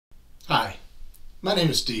My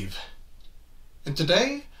name is Steve, and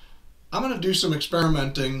today I'm going to do some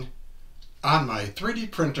experimenting on my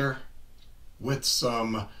 3D printer with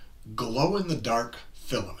some glow-in-the-dark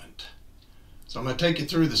filament. So I'm going to take you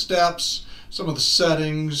through the steps, some of the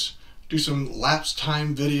settings, do some lapse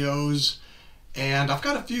time videos, and I've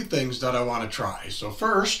got a few things that I want to try. So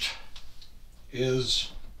first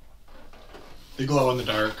is the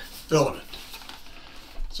glow-in-the-dark filament.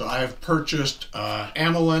 So I have purchased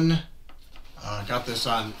Amolen. Got this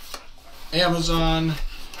on Amazon,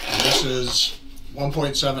 and this is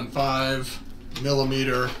 1.75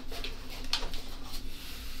 millimeter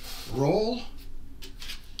roll.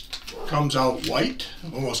 Comes out white,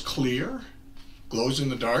 almost clear, glows in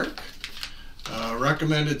the dark.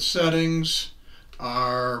 Recommended settings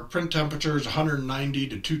are print temperatures 190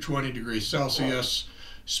 to 220 degrees Celsius,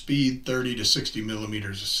 speed 30 to 60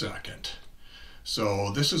 millimeters a second. So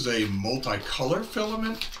this is a multicolor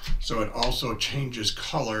filament, so it also changes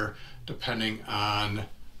color depending on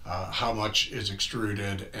how much is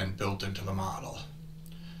extruded and built into the model.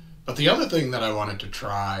 But the other thing that I wanted to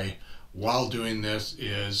try while doing this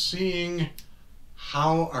is seeing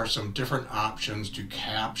how are some different options to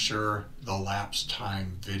capture the lapse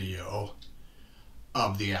time video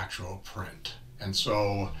of the actual print. And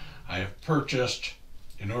so I have purchased,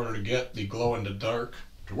 in order to get the glow in the dark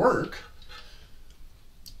to work,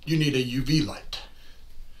 you need a UV light.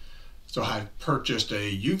 So I've purchased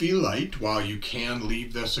a UV light. While you can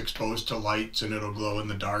leave this exposed to lights and it'll glow in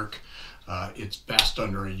the dark, it's best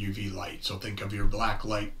under a UV light. So think of your black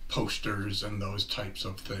light posters and those types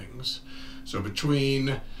of things. So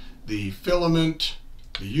between the filament,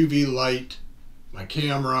 the UV light, my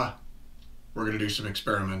camera, we're going to do some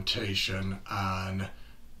experimentation on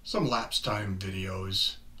some lapse time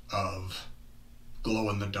videos of glow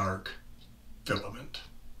in the dark filament.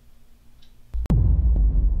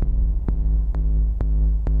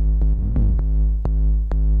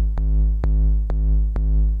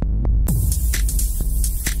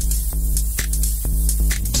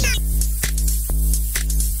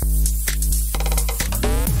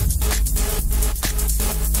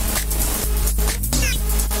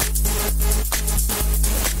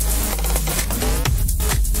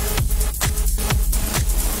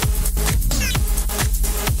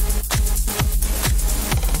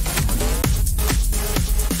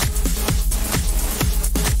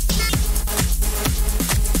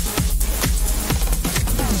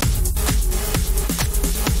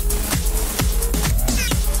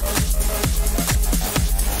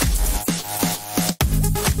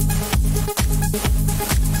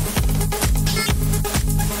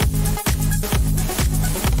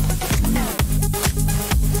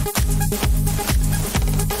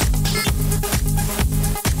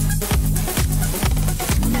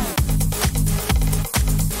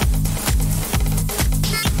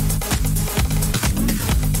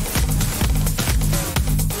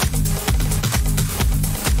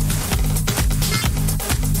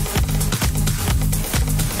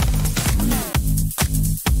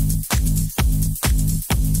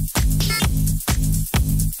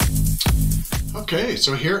 Okay,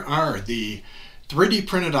 so here are the 3D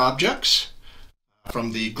printed objects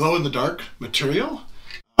from the glow-in-the-dark material.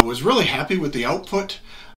 I was really happy with the output.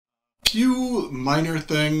 A few minor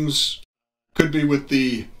things, could be with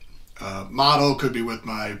the model, could be with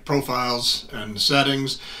my profiles and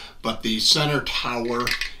settings, but the center tower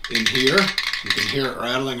in here, you can hear it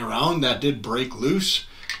rattling around. That did break loose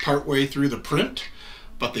partway through the print,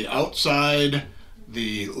 but the outside,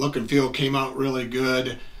 the look and feel came out really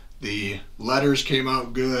good. The letters came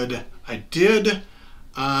out good. I did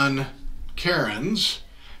on Karen's,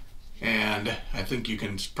 and I think you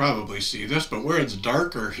can probably see this, but where it's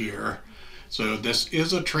darker here, so this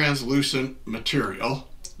is a translucent material.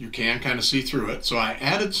 You can kind of see through it. So I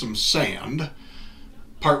added some sand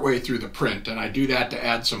partway through the print, and I do that to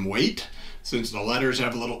add some weight. Since the letters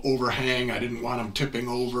have a little overhang, I didn't want them tipping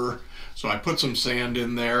over. So I put some sand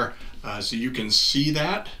in there so you can see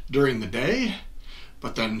that during the day.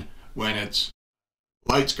 But then when its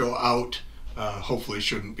lights go out, hopefully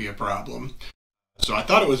shouldn't be a problem. So I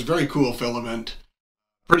thought it was a very cool filament.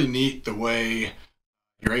 Pretty neat the way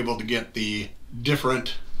you're able to get the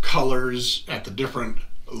different colors at the different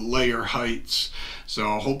layer heights. So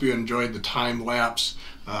I hope you enjoyed the time lapse.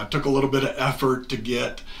 Took a little bit of effort to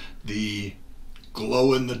get the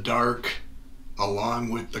glow in the dark along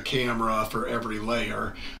with the camera for every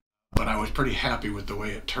layer. But I was pretty happy with the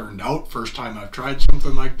way it turned out. First time I've tried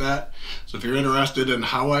something like that. So if you're interested in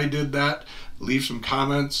how I did that, leave some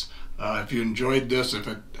comments. If you enjoyed this, if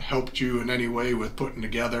it helped you in any way with putting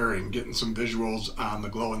together and getting some visuals on the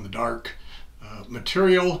glow-in-the-dark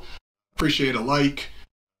material, Appreciate a like,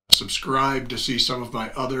 subscribe to see some of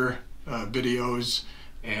my other videos,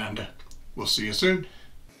 and we'll see you soon.